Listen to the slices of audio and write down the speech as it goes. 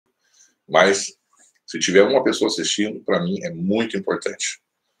Mas, se tiver uma pessoa assistindo, para mim é muito importante.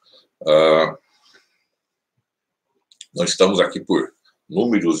 Não estamos aqui por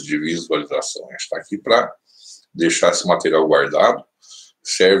números de visualização, a gente está aqui para deixar esse material guardado.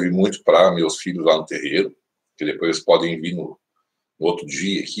 Serve muito para meus filhos lá no terreiro, que depois eles podem vir no outro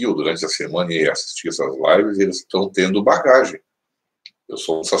dia aqui, ou durante a semana, e assistir essas lives, e eles estão tendo bagagem. Eu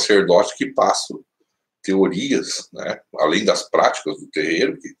sou um sacerdote que passo teorias, né, além das práticas do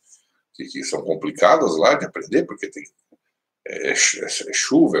terreiro, que são complicadas lá de aprender, porque tem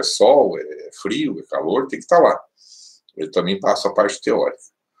chuva, é sol, é frio, é calor, tem que estar lá. Eu também passo a parte teórica.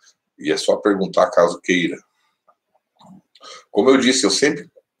 E é só perguntar caso queira. Como eu disse, eu sempre,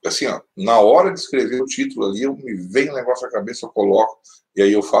 assim, ó, na hora de escrever o título ali, me vem um negócio na cabeça, eu coloco, e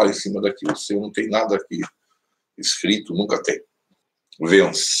aí eu falo em cima daquilo. Se eu não tem nada aqui escrito, nunca tem.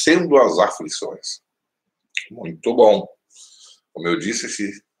 Vencendo as aflições. Muito bom. Como eu disse,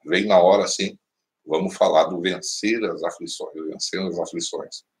 se vem na hora, assim, vamos falar do vencer as aflições, vencendo as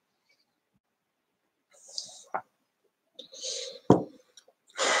aflições.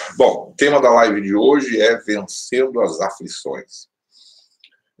 Bom, o tema da live de hoje é vencendo as aflições.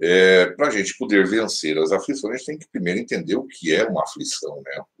 Para a gente poder vencer as aflições, a gente tem que primeiro entender o que é uma aflição,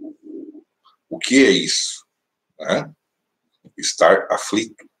 né? O que é isso? Né? Estar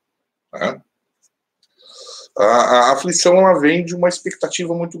aflito. Né? A aflição, ela vem de uma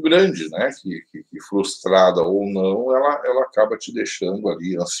expectativa muito grande, né? Que frustrada ou não, ela acaba te deixando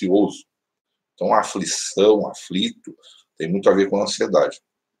ali ansioso. Então, a aflição, aflito, tem muito a ver com a ansiedade.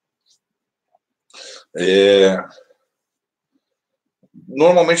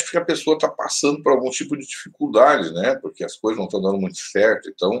 Normalmente porque a pessoa está passando por algum tipo de dificuldade, né? Porque as coisas não estão dando muito certo.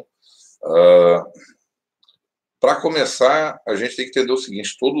 Então, para começar, a gente tem que entender o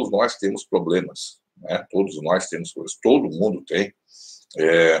seguinte: todos nós temos problemas, né? Todos nós temos problemas, todo mundo tem.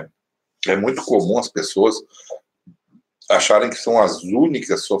 É muito comum as pessoas acharem que são as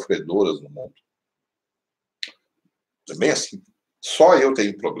únicas sofredoras no mundo. Também assim. Só eu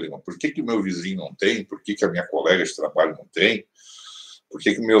tenho problema. Por que o meu vizinho não tem? Por que a minha colega de trabalho não tem? Por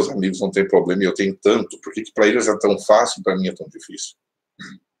que meus amigos não têm problema e eu tenho tanto? Por que para eles é tão fácil e para mim é tão difícil?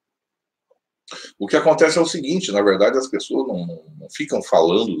 O que acontece é o seguinte: na verdade, as pessoas não ficam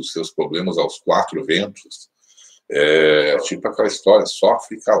falando dos seus problemas aos quatro ventos. Tipo aquela história,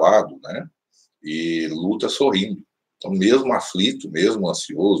 sofre calado, né? E luta sorrindo. Então, mesmo aflito, mesmo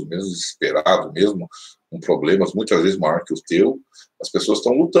ansioso, mesmo desesperado, mesmo com problemas muitas vezes maior que o teu, as pessoas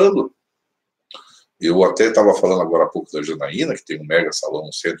estão lutando. Eu até estava falando agora há pouco da Janaína, que tem um mega salão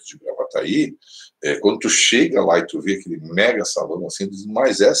no centro de Gravataí. Quando tu chega lá e tu vê aquele mega salão assim, tu diz,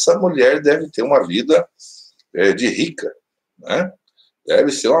 mas essa mulher deve ter uma vida de rica, né?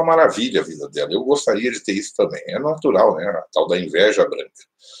 Deve ser uma maravilha a vida dela. Eu gostaria de ter isso também. É natural, né? A tal da inveja branca.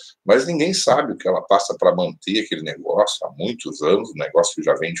 Mas ninguém sabe o que ela passa para manter aquele negócio há muitos anos, um negócio que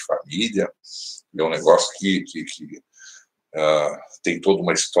já vem de família, é um negócio que tem toda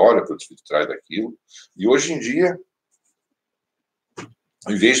uma história por trás daquilo. E hoje em dia,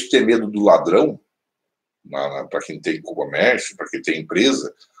 em vez de ter medo do ladrão, para quem tem comércio, para quem tem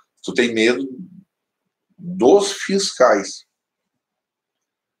empresa, tu tem medo dos fiscais.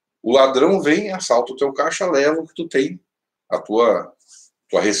 O ladrão vem, assalta o teu caixa, leva o que tu tem, a tua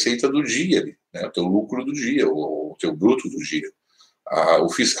receita do dia, né? O teu lucro do dia, o teu bruto do dia. O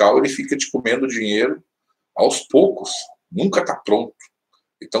fiscal, ele fica te comendo dinheiro aos poucos, nunca está pronto.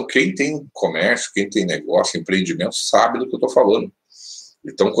 Então, quem tem comércio, quem tem negócio, empreendimento, sabe do que eu estou falando.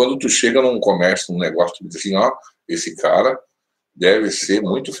 Então, quando tu chega num comércio, num negócio, tu diz assim, esse cara deve ser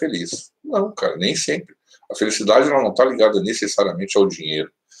muito feliz. Não, cara, nem sempre. A felicidade ela não está ligada necessariamente ao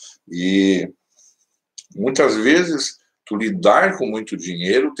dinheiro. E muitas vezes, tu lidar com muito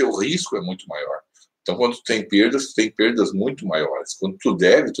dinheiro, o teu risco é muito maior. Então, quando tu tem perdas muito maiores. Quando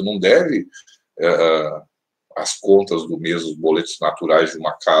tu não deve as contas do mês, os boletos naturais de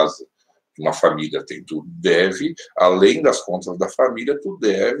uma casa, de uma família tem. Tu deve, além das contas da família, tu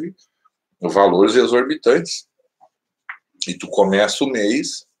deve valores exorbitantes. E tu começa o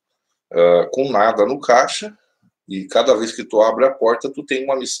mês com nada no caixa, e cada vez que tu abre a porta, tu tem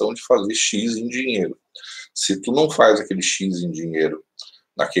uma missão de fazer X em dinheiro. Se tu não faz aquele X em dinheiro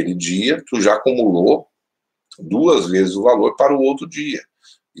naquele dia, tu já acumulou 2 vezes o valor para o outro dia.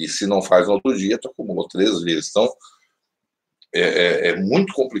 E se não faz no outro dia, tu acumulou 3 vezes. Então, é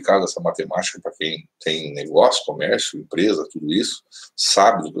muito complicado essa matemática para quem tem negócio, comércio, empresa, tudo isso,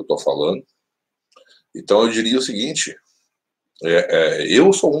 sabe do que eu estou falando. Então, eu diria o seguinte,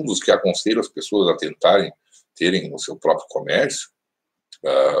 eu sou um dos que aconselho as pessoas a tentarem terem o seu próprio comércio,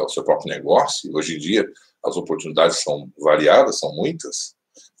 o seu próprio negócio. Hoje em dia, as oportunidades são variadas, são muitas.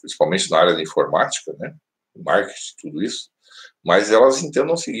 principalmente na área da informática, né? Marketing, tudo isso, mas elas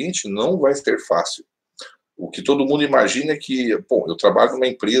entendam o seguinte, não vai ser fácil. O que todo mundo imagina é que, bom, eu trabalho numa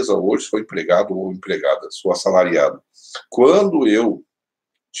empresa hoje, sou empregado ou empregada, sou assalariado. Quando eu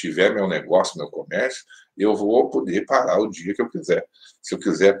tiver meu negócio, meu comércio, eu vou poder parar o dia que eu quiser. Se eu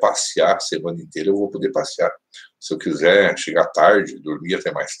quiser passear a semana inteira, eu vou poder passear. Se eu quiser chegar tarde, dormir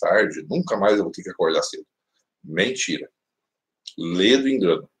até mais tarde, nunca mais eu vou ter que acordar cedo. Mentira. Lê do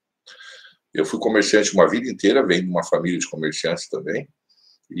engano. Eu fui comerciante uma vida inteira, venho de uma família de comerciantes também,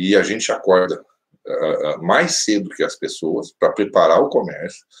 e a gente acorda mais cedo que as pessoas para preparar o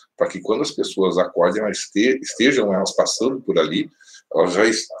comércio, para que quando as pessoas acordem, estejam elas passando por ali, elas já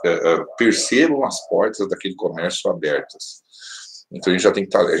percebam as portas daquele comércio abertas. Então a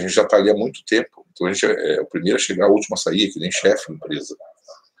gente já está ali há muito tempo. Então a gente é o primeiro a chegar, o último a sair, que nem chefe de empresa.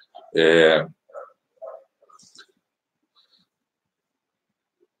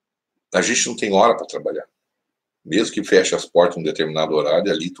 A gente não tem hora para trabalhar. Mesmo que feche as portas em um determinado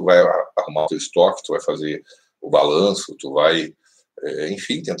horário, ali tu vai arrumar o teu estoque, tu vai fazer o balanço, tu vai,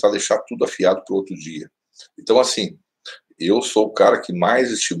 enfim, tentar deixar tudo afiado para o outro dia. Então, assim, eu sou o cara que mais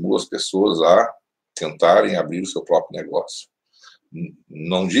estimula as pessoas a tentarem abrir o seu próprio negócio.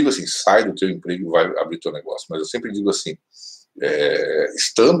 Não digo assim, sai do teu emprego e vai abrir teu negócio, mas eu sempre digo assim,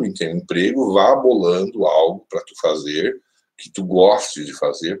 estando em teu emprego, vá bolando algo para tu fazer, que tu goste de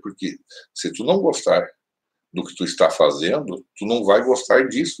fazer, porque se tu não gostar do que tu está fazendo, tu não vai gostar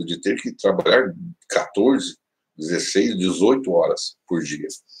disso, de ter que trabalhar 14, 16, 18 horas por dia.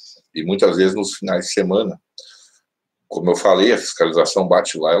 E muitas vezes nos finais de semana. Como eu falei, a fiscalização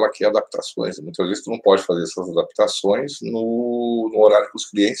bate lá, ela quer adaptações. Muitas vezes tu não pode fazer essas adaptações no horário que os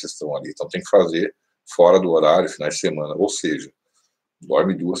clientes estão ali. Então tem que fazer fora do horário, finais de semana. Ou seja,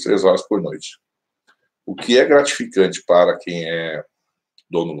 dorme 2, 3 horas por noite. O que é gratificante para quem é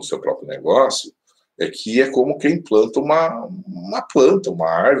dono do seu próprio negócio é que é como quem planta uma planta, uma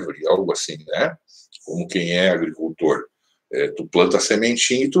árvore, algo assim, né? Como quem é agricultor. Tu planta a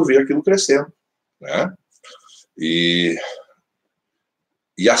sementinha e tu vê aquilo crescendo, né? E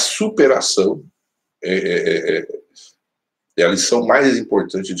a superação é a lição mais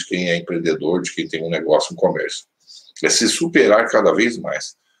importante de quem é empreendedor, de quem tem um negócio, um comércio. É se superar cada vez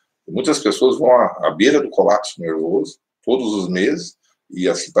mais. Muitas pessoas vão à beira do colapso nervoso todos os meses e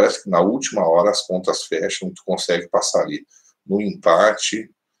assim parece que na última hora as contas fecham, tu consegue passar ali no empate,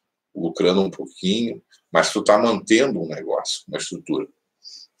 lucrando um pouquinho, mas tu tá mantendo um negócio, uma estrutura.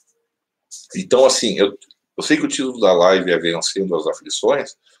 Então, assim, eu sei que o título da live é Vencendo as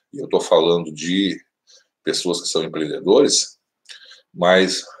Aflições, e eu estou falando de pessoas que são empreendedores,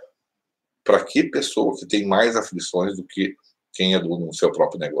 mas para que pessoa que tem mais aflições do que quem é dono do seu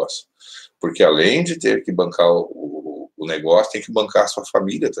próprio negócio? Porque além de ter que bancar o negócio, tem que bancar a sua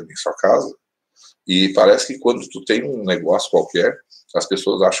família também, sua casa. E parece que quando tu tem um negócio qualquer, as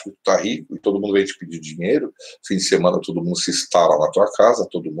pessoas acham que tu tá rico e todo mundo vem te pedir dinheiro. Fim de semana todo mundo se instala na tua casa,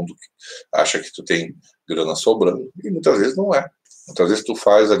 todo mundo acha que tu tem grana sobrando, e muitas vezes não é. Muitas vezes tu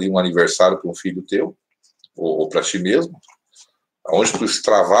faz ali um aniversário para um filho teu, ou para ti mesmo, onde tu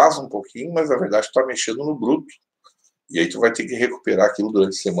extravasa um pouquinho, mas na verdade tu tá mexendo no bruto. E aí tu vai ter que recuperar aquilo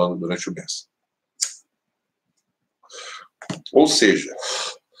durante a semana, durante o mês. Ou seja,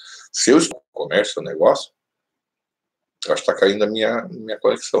 se eu estou no comércio, no negócio, acho que está caindo a minha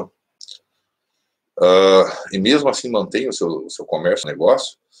conexão. E mesmo assim mantém o seu comércio,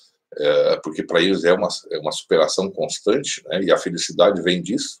 negócio, porque para eles é uma superação constante, né, e a felicidade vem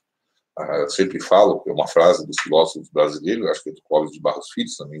disso. Eu sempre falo, é uma frase dos filósofos brasileiros, acho que é do Clóvis de Barros Filho,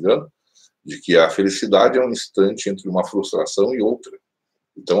 se não me engano, de que a felicidade é um instante entre uma frustração e outra.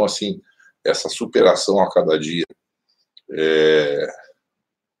 Então, assim, essa superação a cada dia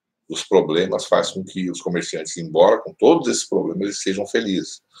dos problemas faz com que os comerciantes, embora com todos esses problemas, eles sejam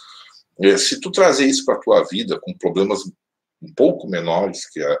felizes. Se tu trazer isso para a tua vida com problemas um pouco menores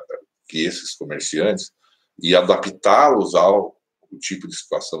que esses comerciantes e adaptá-los ao tipo de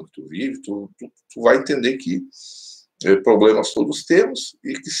situação que tu vive, tu vai entender que problemas todos temos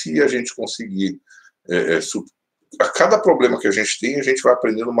e que se a gente conseguir a cada problema que a gente vai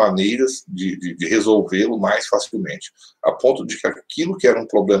aprendendo maneiras de resolvê-lo mais facilmente, a ponto de que aquilo que era um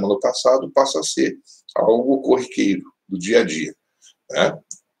problema no passado passa a ser algo corriqueiro, do dia a dia, né?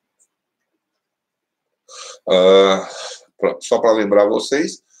 Só para lembrar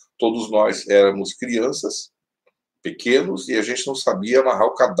vocês, todos nós éramos crianças, pequenos, e a gente não sabia amarrar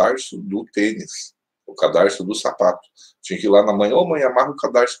o cadarço do tênis, o cadarço do sapato. Tinha que ir lá na mãe, mãe, amarra o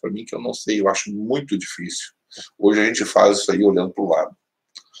cadarço para mim, que eu não sei, eu acho muito difícil. Hoje a gente faz isso aí olhando para o lado,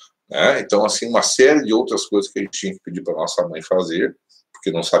 né? Então, assim, uma série de outras coisas que a gente tinha que pedir para nossa mãe fazer,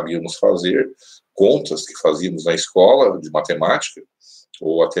 porque não sabíamos fazer contas que fazíamos na escola de matemática,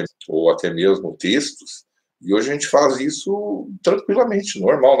 ou até mesmo textos, e hoje a gente faz isso tranquilamente,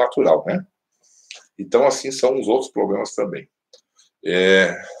 normal, natural, né? Então, assim, são os outros problemas também.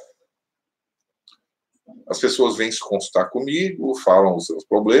 As pessoas vêm se consultar comigo, falam os seus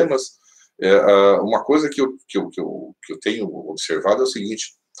problemas. Uma coisa que eu tenho observado é o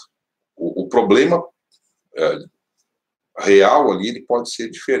seguinte: o problema real ali ele pode ser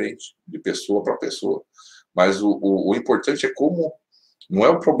diferente de pessoa para pessoa, mas o importante é como, não é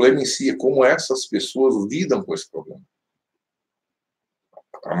o problema em si, é como essas pessoas lidam com esse problema.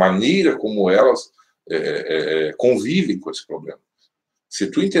 A maneira como elas convivem com esse problema. Se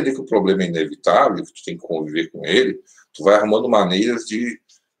tu entender que o problema é inevitável, que tu tem que conviver com ele, tu vai arrumando maneiras de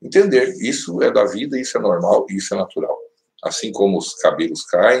entender. Isso é da vida, isso é normal, isso é natural. Assim como os cabelos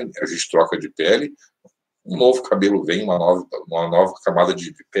caem, a gente troca de pele, um novo cabelo vem, uma nova camada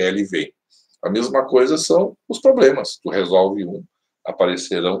de pele vem. A mesma coisa são os problemas. Tu resolve um,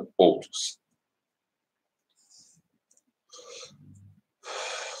 aparecerão outros.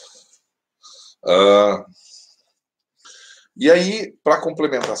 E aí, para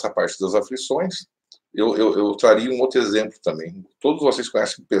complementar essa parte das aflições, eu traria um outro exemplo também. Todos vocês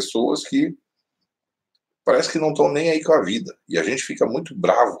conhecem pessoas que parece que não estão nem aí com a vida. E a gente fica muito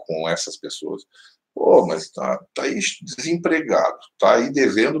bravo com essas pessoas. Pô, mas tá aí desempregado, tá aí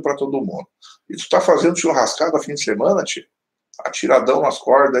devendo para todo mundo. E tu tá fazendo churrascada fim de semana, tio? Atiradão nas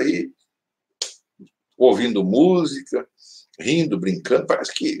cordas aí, ouvindo música, rindo, brincando.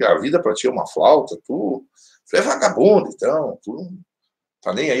 Parece que a vida para ti é uma flauta. Tu é vagabundo, então. Tu não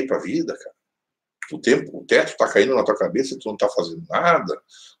tá nem aí para a vida, cara. O teto tá caindo na tua cabeça e tu não tá fazendo nada.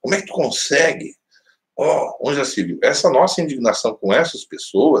 Como é que tu consegue? Onde já se viu? Essa nossa indignação com essas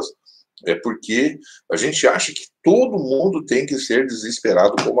pessoas é porque a gente acha que todo mundo tem que ser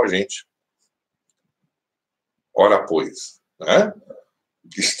desesperado como a gente. Ora, pois, né?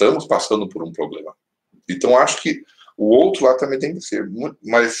 Estamos passando por um problema. Então, acho que o outro lá também tem que ser.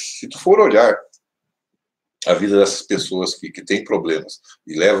 Mas, se tu for olhar a vida dessas pessoas que têm problemas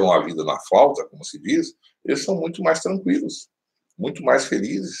e levam a vida na flauta, como se diz, eles são muito mais tranquilos, muito mais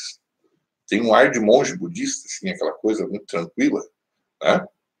felizes. Tem um ar de monge budista, assim, aquela coisa muito tranquila, né?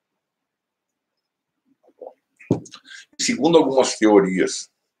 Segundo algumas teorias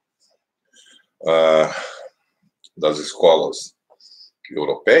das escolas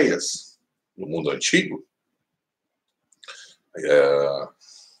europeias, no mundo antigo,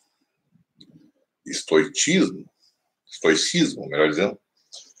 estoicismo, melhor dizendo,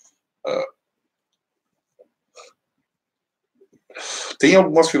 tem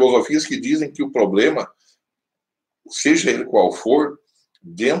algumas filosofias que dizem que o problema, seja ele qual for,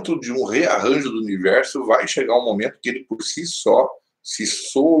 dentro de um rearranjo do universo, vai chegar um momento que ele por si só se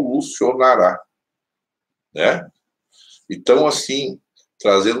solucionará, né? Então, assim,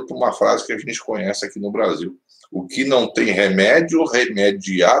 trazendo para uma frase que a gente conhece aqui no Brasil: o que não tem remédio,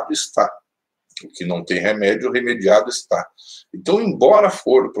 remediado está. O que não tem remédio, remediado está. Então, embora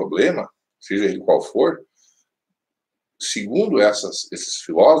for o problema, seja ele qual for, segundo esses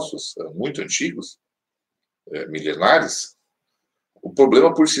filósofos muito antigos, milenares, o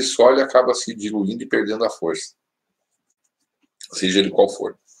problema por si só ele acaba se diluindo e perdendo a força, seja ele qual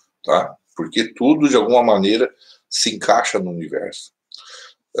for, tá? Porque tudo, de alguma maneira, se encaixa no universo.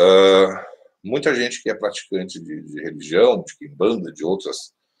 Muita gente que é praticante de religião, de quimbanda, de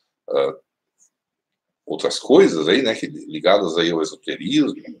outras coisas aí, né, ligadas aí ao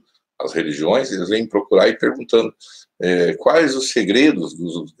esoterismo, às religiões, eles vêm procurar e perguntando quais os segredos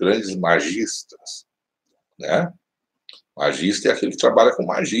dos grandes magistas, né? Magista é aquele que trabalha com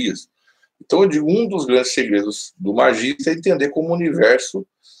magias. Então, eu digo, um dos grandes segredos do magista é entender como o universo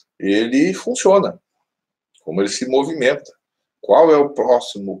ele funciona, como ele se movimenta. Qual é o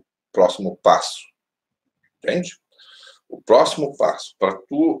próximo passo? Entende? O próximo passo, para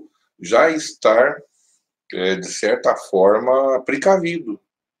tu já estar, de certa forma, precavido,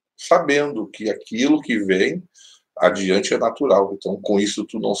 sabendo que aquilo que vem adiante é natural. Então, com isso,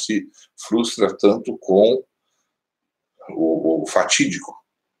 tu não se frustra tanto com o fatídico,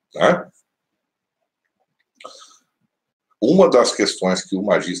 né? Uma das questões que o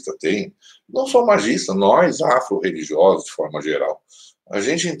magista tem, não só o magista, nós afro-religiosos, de forma geral, a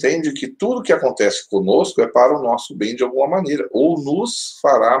gente entende que tudo que acontece conosco é para o nosso bem de alguma maneira, ou nos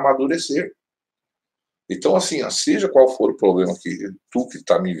fará amadurecer. Então, assim, seja qual for o problema que tu que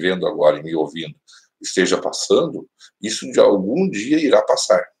está me vendo agora e me ouvindo esteja passando, isso de algum dia irá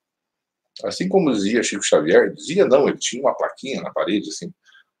passar. Assim como dizia Chico Xavier, dizia não, ele tinha uma plaquinha na parede, assim,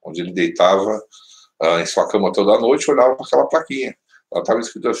 onde ele deitava em sua cama toda noite e olhava para aquela plaquinha. Ela estava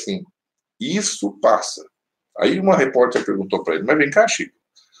escrito assim: isso passa. Aí uma repórter perguntou para ele: mas vem cá, Chico,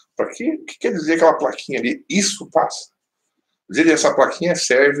 para que quer dizer aquela plaquinha ali? Isso passa. Quer dizer, essa plaquinha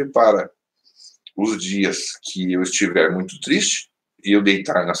serve para os dias que eu estiver muito triste e eu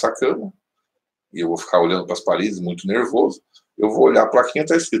deitar nessa cama e eu vou ficar olhando para as paredes muito nervoso. Eu vou olhar a plaquinha,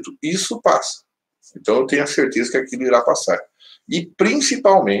 está escrito: isso passa. Então eu tenho a certeza que aquilo irá passar. E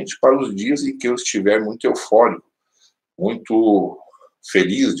principalmente para os dias em que eu estiver muito eufórico, muito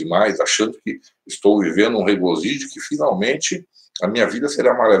feliz demais, achando que estou vivendo um regozijo, que finalmente a minha vida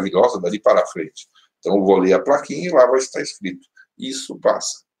será maravilhosa dali para frente. Então eu vou ler a plaquinha e lá vai estar escrito: isso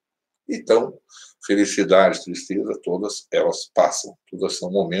passa. Então, felicidade, tristeza, todas elas passam. Todas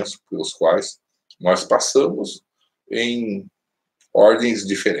são momentos pelos quais nós passamos em ordens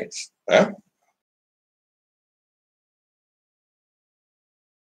diferentes, né?